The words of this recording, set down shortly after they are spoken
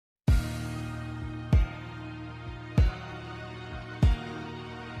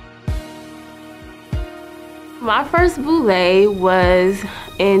My first Boule was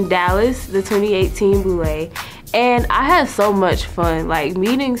in Dallas, the 2018 Boule, and I had so much fun, like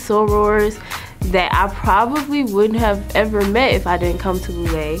meeting sorors that I probably wouldn't have ever met if I didn't come to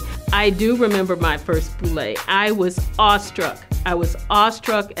Boule. I do remember my first Boule. I was awestruck. I was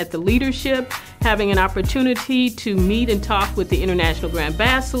awestruck at the leadership, having an opportunity to meet and talk with the International Grand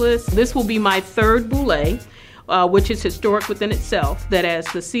Basilisks. This will be my third Boule, which is historic within itself, that as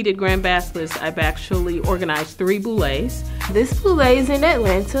the seated Grand Basilisk, I've actually organized 3 Boules. This Boule is in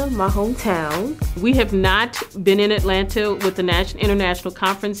Atlanta, my hometown. We have not been in Atlanta with the International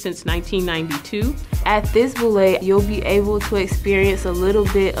Conference since 1992. At this Boule, you'll be able to experience a little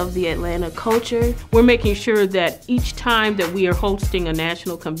bit of the Atlanta culture. We're making sure that each time that we are hosting a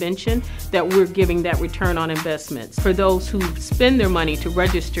national convention, that we're giving that return on investments for those who spend their money to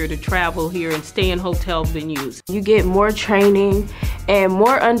register to travel here and stay in hotel venues. You get more training and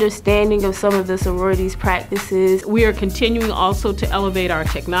more understanding of some of the sororities' practices. We are continuing also to elevate our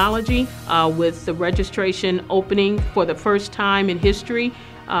technology with the registration opening for the first time in history,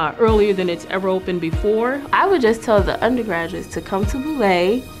 earlier than it's ever opened before. I would just tell the undergraduates to come to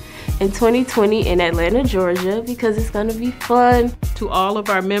Boule in 2020 in Atlanta, Georgia, because it's going to be fun. To all of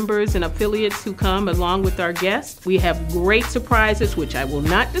our members and affiliates who come along with our guests, we have great surprises, which I will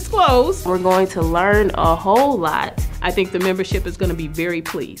not disclose. We're going to learn a whole lot. I think the membership is going to be very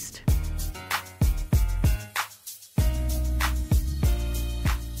pleased.